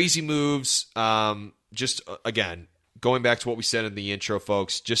crazy moves. Just again, going back to what we said in the intro,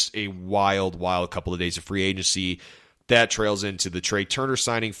 folks, just a wild couple of days of free agency. That trails into the Trey Turner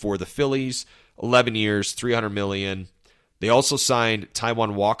signing for the Phillies, 11 years, $300 million. They also signed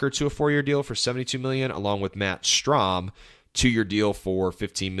Taijuan Walker to a 4-year deal for $72 million, along with Matt Strahm, 2-year deal for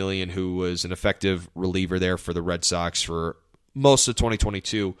 $15 million, who was an effective reliever there for the Red Sox for most of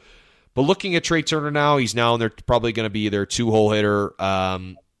 2022. But looking at Trey Turner now, he's now probably going to be their 2-hole hitter,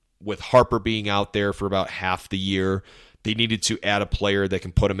 with Harper being out there for about half the year. They needed to add a player that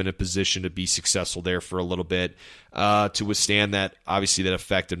can put them in a position to be successful there for a little bit, to withstand that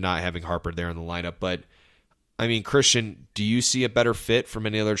effect of not having Harper there in the lineup. But, I mean, Christian, do you see a better fit from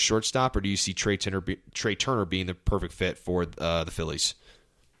any other shortstop, or do you see Trey Turner being the perfect fit for the Phillies?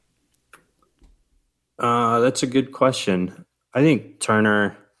 That's a good question. I think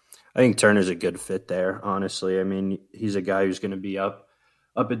Turner's a good fit there, honestly. I mean, he's a guy who's going to be up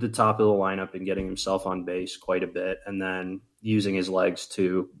at the top of the lineup and getting himself on base quite a bit, and then using his legs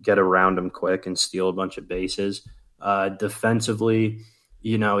to get around him quick and steal a bunch of bases. Defensively,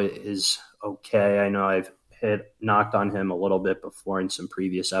 it is okay. I know I've knocked on him a little bit before in some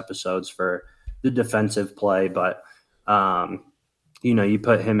previous episodes for the defensive play, but you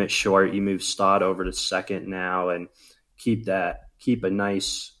put him at short, you move Stott over to second now, and keep a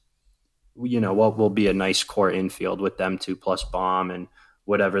nice, what will be a nice core infield with them two plus Baum and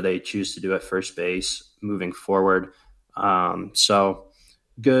whatever they choose to do at first base moving forward. So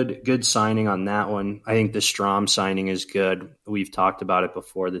good signing on that one. I think the Strahm signing is good. We've talked about it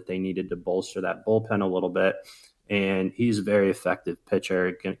before that they needed to bolster that bullpen a little bit, and he's a very effective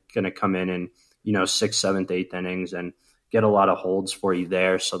pitcher, going to come in 6th, 7th, 8th innings and get a lot of holds for you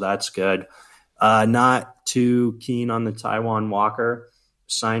there. So that's good. Not too keen on the Taijuan Walker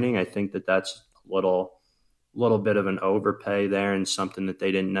signing. I think that's a little bit of an overpay there and something that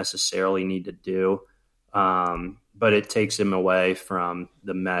they didn't necessarily need to do. But it takes him away from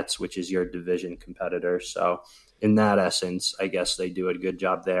the Mets, which is your division competitor. So in that essence, I guess they do a good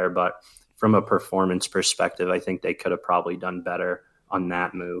job there. But from a performance perspective, I think they could have probably done better on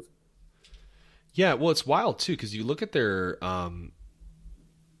that move. Yeah, well, it's wild too, because you look at their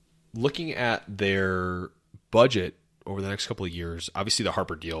budget over the next couple of years. Obviously, the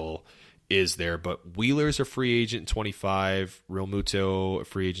Harper deal is there, but Wheeler's a free agent in 25, Real Muto a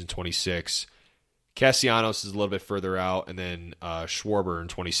free agent in 26, Castellanos is a little bit further out, and then Schwarber in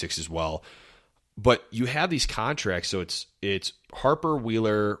 26 as well. But you have these contracts, so it's Harper,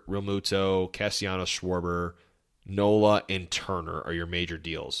 Wheeler, Real Muto, Castellanos, Schwarber, Nola, and Turner are your major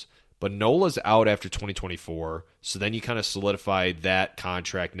deals. But Nola's out after 2024, so then you kind of solidify that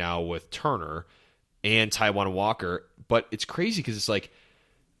contract now with Turner and Taijuan Walker. But it's crazy because it's like,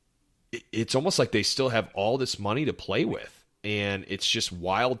 it's almost like they still have all this money to play with. And it's just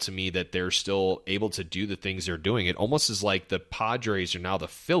wild to me that they're still able to do the things they're doing. It almost is like the Padres are now the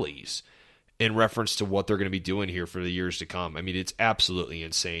Phillies in reference to what they're going to be doing here for the years to come. I mean, it's absolutely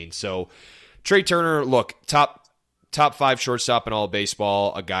insane. So Trey Turner, look, top 5 shortstop in all of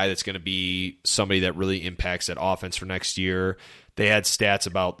baseball, a guy that's going to be somebody that really impacts that offense for next year. They had stats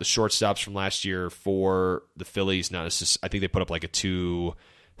about the shortstops from last year for the Phillies. I think they put up like a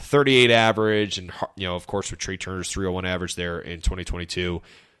 238 average, and of course with Trey Turner's 301 average there in 2022.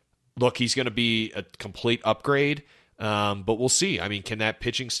 Look, he's going to be a complete upgrade, but we'll see. I mean, can that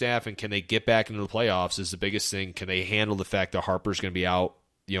pitching staff and can they get back into the playoffs is the biggest thing. Can they handle the fact that Harper's going to be out,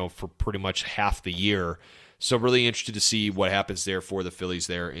 for pretty much half the year? So really interested to see what happens there for the Phillies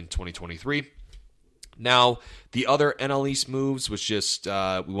there in 2023. Now, the other NL East moves was just we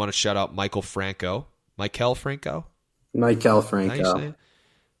want to shout out Maikel Franco.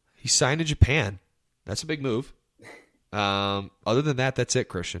 He signed to Japan. That's a big move. Other than that, that's it,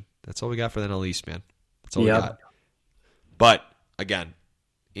 Christian. That's all we got for the NL East, man. That's all we got. But, again,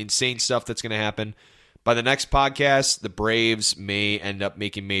 insane stuff that's going to happen. By the next podcast, the Braves may end up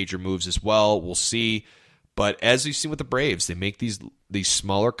making major moves as well. We'll see. But as we've seen with the Braves, they make these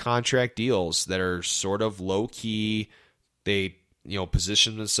smaller contract deals that are sort of low-key. They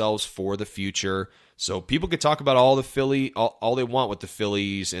position themselves for the future. So people could talk about all they want with the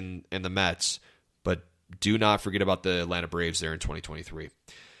Phillies and the Mets, but do not forget about the Atlanta Braves there in 2023.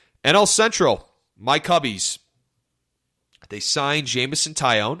 NL Central, my Cubbies. They signed Jameson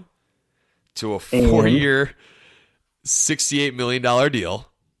Taillon to a 4-year, $68 million deal.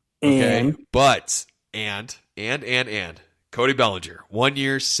 Okay, but and Cody Bellinger, 1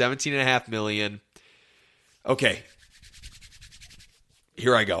 year, $17.5 million. Okay,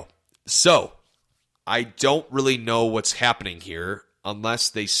 here I go. So I don't really know what's happening here unless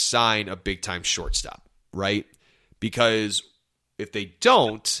they sign a big-time shortstop, right? Because if they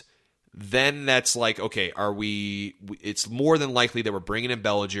don't, then that's like, okay, it's more than likely that we're bringing in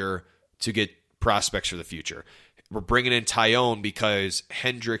Bellinger to get prospects for the future. We're bringing in Taillon because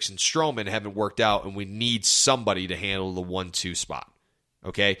Hendricks and Stroman haven't worked out, and we need somebody to handle the 1-2 spot,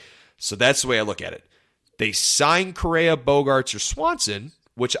 okay? So that's the way I look at it. They sign Correa, Bogarts, or Swanson,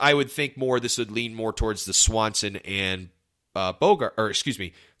 which I would think this would lean more towards the Swanson and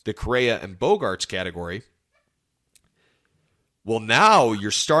the Correa and Bogarts category. Well, now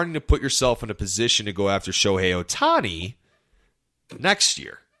you're starting to put yourself in a position to go after Shohei Ohtani next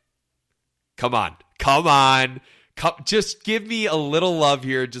year. Come on. Just give me a little love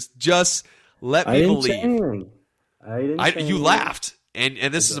here. Just let me believe. You laughed.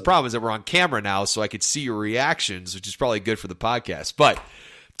 And this is the problem, is that we're on camera now, so I could see your reactions, which is probably good for the podcast. But,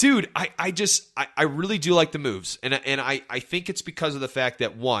 dude, I really do like the moves. And I think it's because of the fact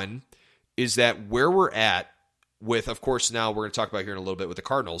that, one, is that where we're at with, of course, now we're going to talk about here in a little bit with the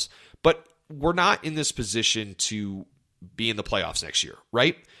Cardinals, but we're not in this position to be in the playoffs next year,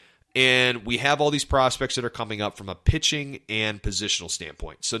 right? And we have all these prospects that are coming up from a pitching and positional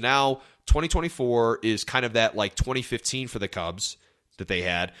standpoint. So now 2024 is kind of that like 2015 for the Cubs that they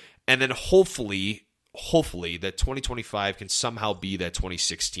had. And then hopefully that 2025 can somehow be that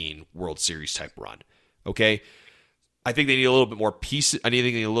 2016 World Series type run. Okay? I think they need a little bit more piece. I think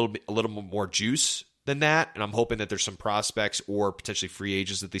they need a little bit more juice than that. And I'm hoping that there's some prospects or potentially free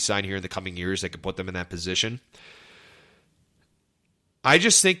agents that they sign here in the coming years that could put them in that position. I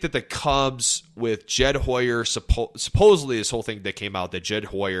just think that the Cubs with Jed Hoyer, supposedly this whole thing that came out that Jed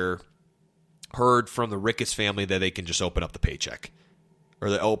Hoyer heard from the Ricketts family that they can just open up the paycheck,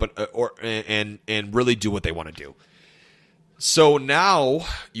 or they and really do what they want to do. So now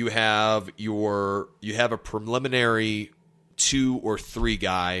you have a preliminary 2 or 3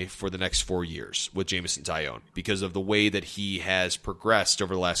 guy for the next 4 years with Jameson Taillon because of the way that he has progressed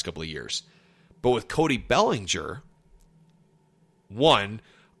over the last couple of years. But with Cody Bellinger, one,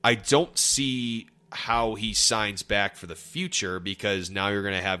 I don't see how he signs back for the future because now you're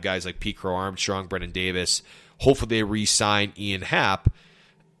going to have guys like Pete Crow Armstrong, Brendan Davis. Hopefully they re-sign Ian Happ.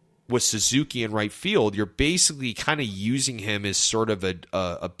 With Suzuki in right field, you're basically kind of using him as sort of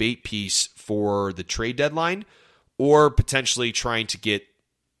a bait piece for the trade deadline, or potentially trying to get,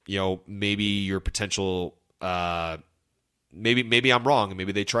 maybe your potential. Maybe I'm wrong, and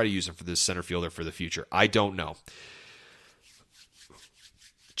maybe they try to use him for the center fielder for the future. I don't know.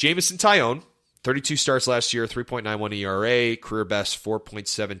 Jameson Taillon, 32 starts last year, 3.91 ERA, career best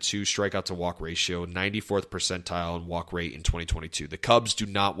 4.72 strikeout to walk ratio, 94th percentile in walk rate in 2022. The Cubs do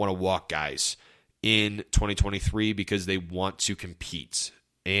not want to walk guys in 2023 because they want to compete.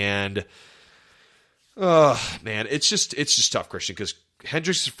 And man, it's just tough, Christian, because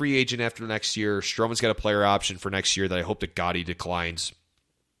Hendricks is a free agent after next year. Stroman's got a player option for next year that I hope that Gotti declines.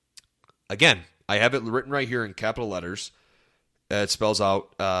 Again, I have it written right here in capital letters. It spells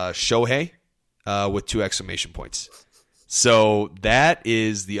out Shohei with 2 exclamation points. So that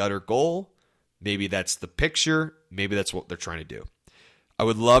is the utter goal. Maybe that's the picture. Maybe that's what they're trying to do. I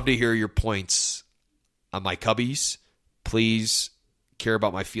would love to hear your points on my Cubbies. Please care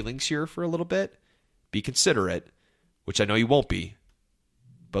about my feelings here for a little bit. Be considerate, which I know you won't be.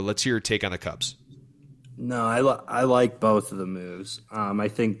 But let's hear your take on the Cubs. No, I like both of the moves. I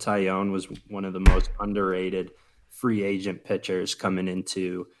think Taillon was one of the most underrated free agent pitchers coming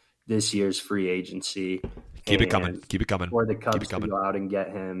into this year's free agency. Keep it coming. For the Cubs to go out and get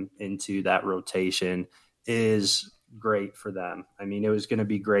him into that rotation is great for them. I mean, it was going to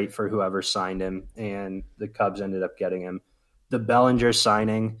be great for whoever signed him, and the Cubs ended up getting him. The Bellinger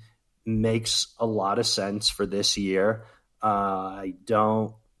signing makes a lot of sense for this year. I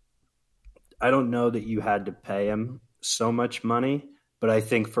don't know that you had to pay him so much money, but I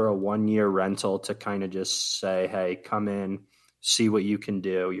think for a 1-year rental to kind of just say, hey, come in, see what you can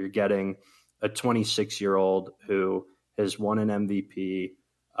do. You're getting a 26-year-old who has won an MVP,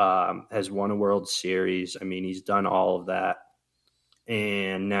 has won a World Series. I mean, he's done all of that.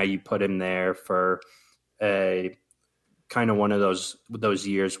 And now you put him there for a kind of one of those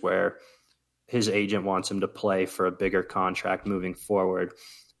years where his agent wants him to play for a bigger contract moving forward.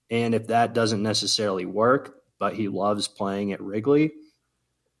 And if that doesn't necessarily work, but he loves playing at Wrigley,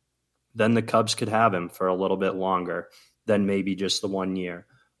 then the Cubs could have him for a little bit longer than maybe just the 1 year.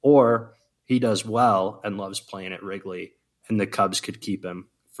 Or he does well and loves playing at Wrigley, and the Cubs could keep him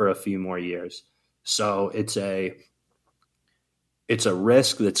for a few more years. So it's a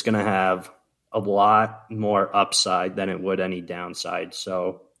risk that's going to have a lot more upside than it would any downside.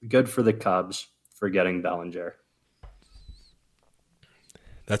 So good for the Cubs for getting Bellinger.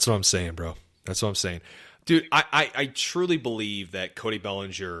 That's what I'm saying, bro. That's what I'm saying. Dude, I truly believe that Cody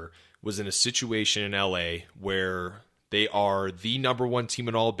Bellinger was in a situation in LA where they are the number 1 team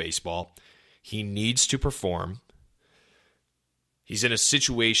in all of baseball. He needs to perform. He's in a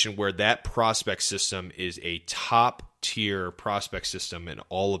situation where that prospect system is a top-tier prospect system in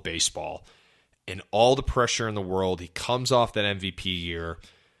all of baseball. And all the pressure in the world. He comes off that MVP year.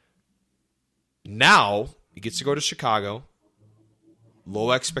 Now, he gets to go to Chicago.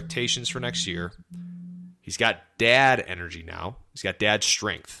 Low expectations for next year. He's got dad energy now. He's got dad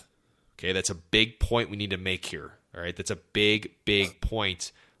strength. Okay, that's a big point we need to make here. All right, that's a big, big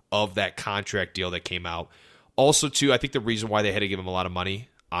point of that contract deal that came out. Also, too, I think the reason why they had to give him a lot of money,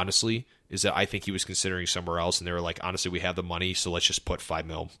 honestly, is that I think he was considering somewhere else, and they were like, honestly, we have the money, so let's just put $5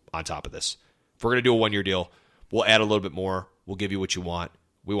 million on top of this. If we're going to do a 1-year deal, we'll add a little bit more. We'll give you what you want.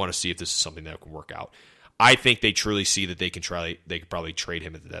 We want to see if this is something that can work out. I think they truly see that they could probably trade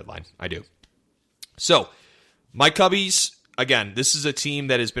him at the deadline. I do. So, my Cubbies, again, this is a team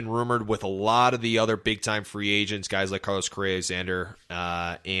that has been rumored with a lot of the other big-time free agents, guys like Carlos Correa-Alexander,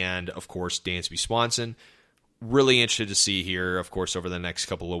 and, of course, Dansby Swanson. Really interested to see here, of course, over the next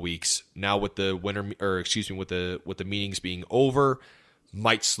couple of weeks. Now with the with the meetings being over,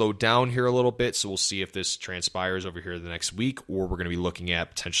 might slow down here a little bit, so we'll see if this transpires over here the next week, or we're going to be looking at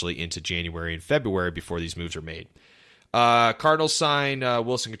potentially into January and February before these moves are made. Cardinals sign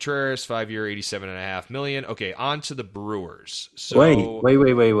Wilson Contreras, 5-year, $87.5 million. Okay, on to the Brewers. So, Wait.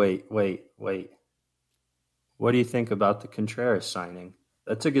 What do you think about the Contreras signing?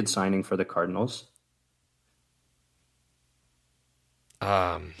 That's a good signing for the Cardinals.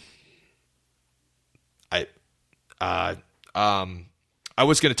 I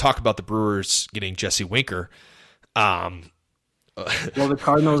was going to talk about the Brewers getting Jesse Winker. Well, the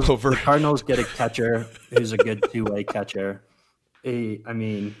Cardinals get a catcher who's a good two-way catcher.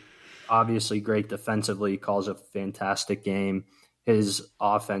 Obviously great defensively, calls a fantastic game. His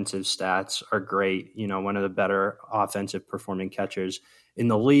offensive stats are great. One of the better offensive performing catchers in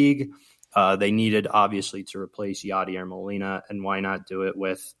the league. They needed, obviously, to replace Yadier Molina, and why not do it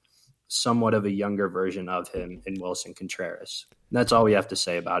with somewhat of a younger version of him in Wilson Contreras? That's all we have to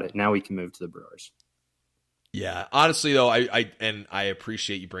say about it. Now we can move to the Brewers. Yeah, honestly, though, I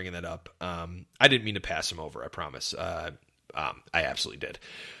appreciate you bringing that up. I didn't mean to pass him over, I promise. I absolutely did.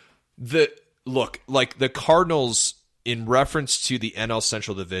 The Cardinals, in reference to the NL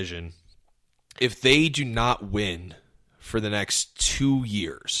Central Division, if they do not win for the next 2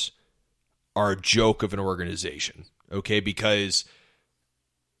 years, are a joke of an organization, okay? Because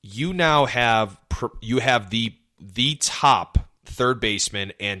you now have the top third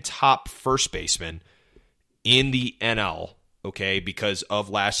baseman and top first baseman in the NL, okay, because of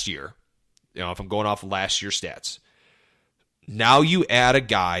last year. If I'm going off of last year's stats. Now you add a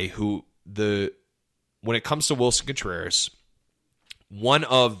guy who when it comes to Wilson Contreras,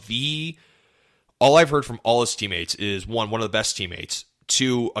 all I've heard from all his teammates is one of the best teammates.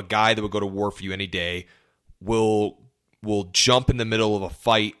 Two, a guy that would go to war for you any day, will jump in the middle of a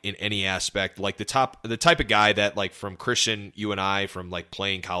fight in any aspect, like the type of guy that, like, from Christian, you and I, from like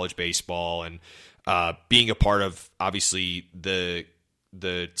playing college baseball and being a part of obviously the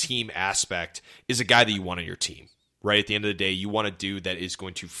team aspect, is a guy that you want on your team, right? At the end of the day, you want a dude that is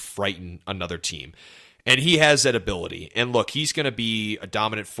going to frighten another team. And he has that ability. And look, he's going to be a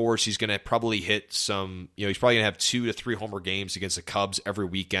dominant force. He's going to probably hit some, he's probably going to have 2 to 3 homer games against the Cubs every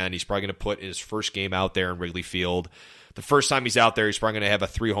weekend. He's probably going to put his first game out there in Wrigley Field. The first time he's out there, he's probably going to have a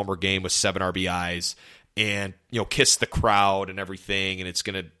 3 homer game with 7 RBIs and, kiss the crowd and everything. And it's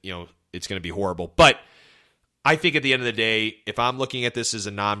going to be horrible. But I think at the end of the day, if I'm looking at this as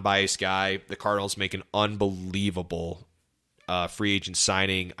a non-biased guy, the Cardinals make an unbelievable free agent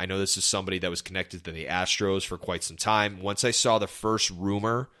signing. I know this is somebody that was connected to the Astros for quite some time. Once I saw the first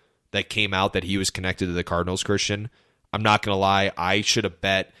rumor that came out that he was connected to the Cardinals, Christian, I'm not going to lie, I should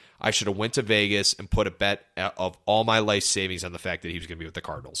have went to Vegas and put a bet of all my life savings on the fact that he was going to be with the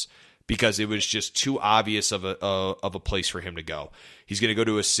Cardinals, because it was just too obvious of a place for him to go. He's going to go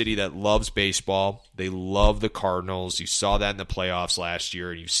to a city that loves baseball. They love the Cardinals. You saw that in the playoffs last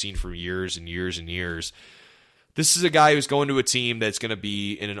year, and you've seen for years and years and years. This is a guy who's going to a team that's going to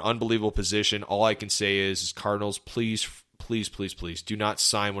be in an unbelievable position. All I can say is Cardinals, please, please, please, please do not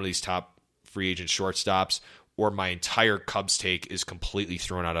sign one of these top free agent shortstops, or my entire Cubs take is completely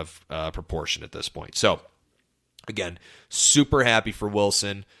thrown out of proportion at this point. So, again, super happy for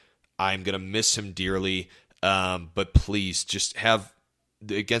Wilson. I'm going to miss him dearly, but please just have,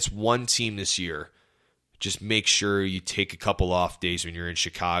 against one team this year, just make sure you take a couple off days when you're in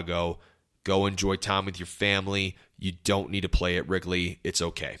Chicago. Go enjoy time with your family. You don't need to play at Wrigley. It's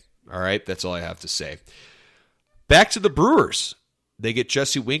okay. All right? That's all I have to say. Back to the Brewers. They get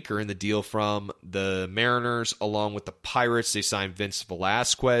Jesse Winker in the deal from the Mariners along with the Pirates. They signed Vince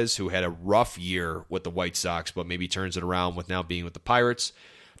Velasquez, who had a rough year with the White Sox, but maybe turns it around with now being with the Pirates.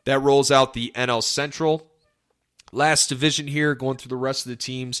 That rolls out the NL Central. Last division here, going through the rest of the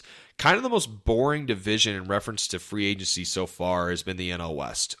teams. Kind of the most boring division in reference to free agency so far has been the NL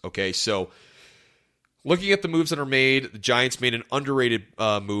West. Okay, so looking at the moves that are made, the Giants made an underrated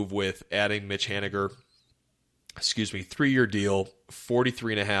move with adding Mitch Haniger. 3-year deal,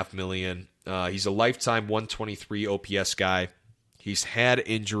 $43.5 million. He's a lifetime 123 OPS guy. He's had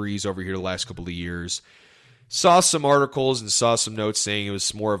injuries over here the last couple of years. Saw some articles and saw some notes saying it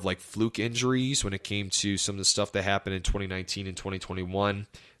was more of like fluke injuries when it came to some of the stuff that happened in 2019 and 2021,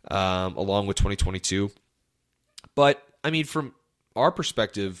 along with 2022. But, I mean, from our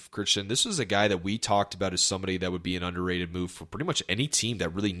perspective, Christian, this was a guy that we talked about as somebody that would be an underrated move for pretty much any team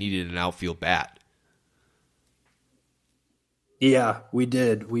that really needed an outfield bat. Yeah, we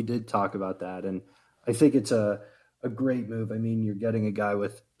did. We did talk about that. And I think it's a great move. I mean, you're getting a guy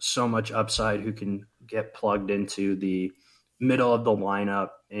with so much upside who can get plugged into the middle of the lineup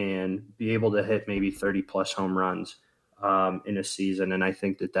and be able to hit maybe 30-plus home runs in a season. And I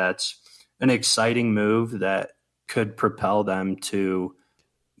think that that's an exciting move that could propel them to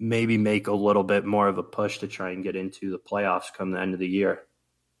maybe make a little bit more of a push to try and get into the playoffs come the end of the year.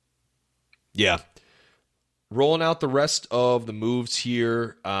 Yeah. Rolling out the rest of the moves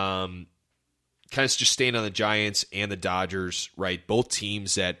here, kind of just staying on the Giants and the Dodgers, right? Both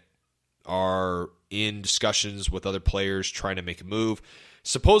teams that are in discussions with other players trying to make a move.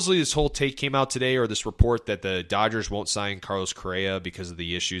 Supposedly this whole take came out today, or this report that the Dodgers won't sign Carlos Correa because of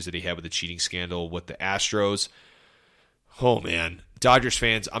the issues that he had with the cheating scandal with the Astros. Oh, man. Dodgers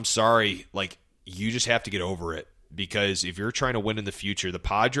fans, I'm sorry. Like, you just have to get over it. Because if you're trying to win in the future, the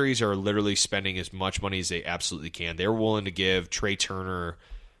Padres are literally spending as much money as they absolutely can. They're willing to give Trey Turner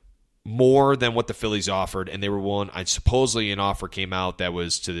more than what the Phillies offered, and they were willing. Supposedly, an offer came out that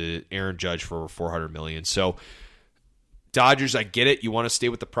was to the Aaron Judge for $400 million. So, Dodgers, I get it. You want to stay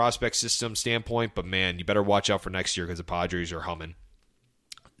with the prospect system standpoint, but man, you better watch out for next year because the Padres are humming.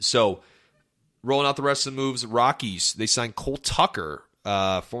 So, rolling out the rest of the moves, Rockies, they signed Cole Tucker,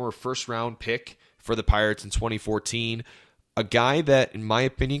 former first-round pick for the Pirates in 2014. A guy that, in my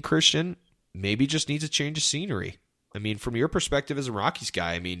opinion, Christian, maybe just needs a change of scenery. I mean, from your perspective as a Rockies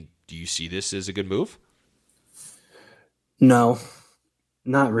guy, I mean, do you see this as a good move? No,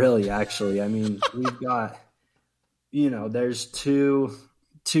 not really, actually. I mean, we've got, there's two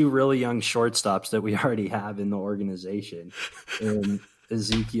really young shortstops that we already have in the organization, in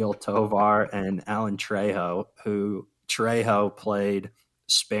Ezequiel Tovar and Alan Trejo, who Trejo played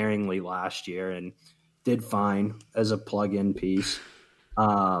sparingly last year, and did fine as a plug-in piece.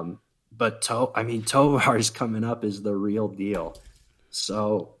 But Tovar's coming up is the real deal.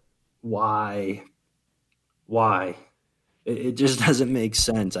 So why? It just doesn't make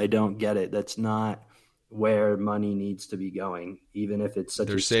sense. I don't get it. That's not where money needs to be going, even if it's such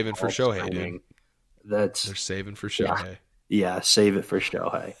They're saving for Shohei, dude. They're saving for Shohei. Yeah, save it for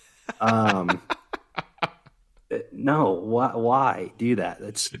Shohei. No, why do that?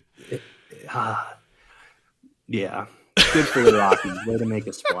 Yeah. Good for the Rockies. Way to make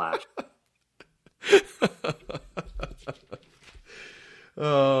a splash.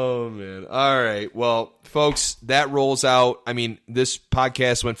 Oh, man. All right. Well, folks, that rolls out. I mean, this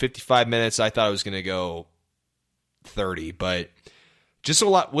podcast went 55 minutes. I thought it was going to go 30, but just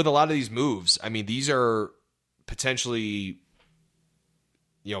with a lot of these moves, I mean, these are potentially,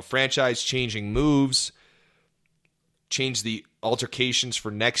 franchise-changing moves, change the altercations for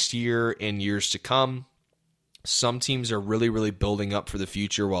next year and years to come. Some teams are really, really building up for the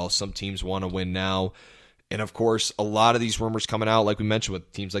future, while some teams want to win now. And, of course, a lot of these rumors coming out, like we mentioned,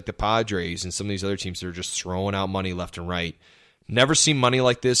 with teams like the Padres and some of these other teams that are just throwing out money left and right. Never seen money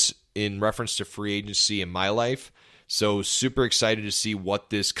like this in reference to free agency in my life. So super excited to see what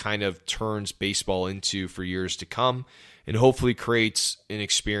this kind of turns baseball into for years to come, and hopefully creates an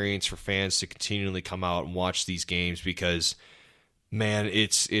experience for fans to continually come out and watch these games, because, man,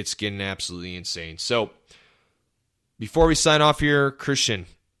 it's getting absolutely insane. So before we sign off here, Christian,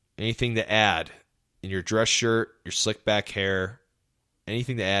 anything to add? In your dress shirt, your slick back hair,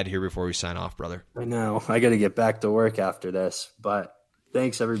 anything to add here before we sign off, brother? I know. I got to get back to work after this, but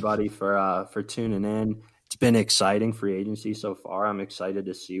thanks everybody for tuning in. It's been exciting free agency so far. I'm excited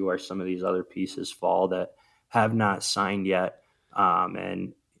to see where some of these other pieces fall that have not signed yet.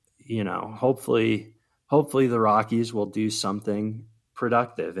 And hopefully the Rockies will do something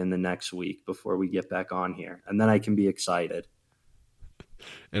productive in the next week before we get back on here, and then I can be excited.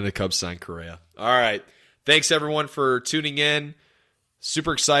 And the Cubs sign Correa. All right. Thanks, everyone, for tuning in.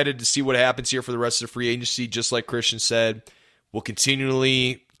 Super excited to see what happens here for the rest of the free agency. Just like Christian said, we'll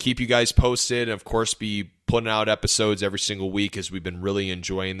continually keep you guys posted, and, of course, be putting out episodes every single week, as we've been really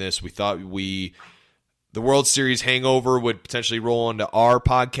enjoying this. We thought the World Series hangover would potentially roll into our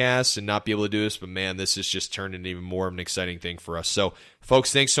podcast and not be able to do this, but, man, this has just turned into even more of an exciting thing for us. So,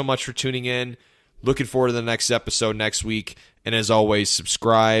 folks, thanks so much for tuning in. Looking forward to the next episode next week. And as always,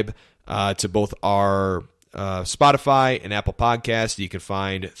 subscribe to both our Spotify and Apple Podcasts that you can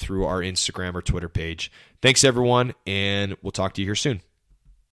find through our Instagram or Twitter page. Thanks, everyone, and we'll talk to you here soon.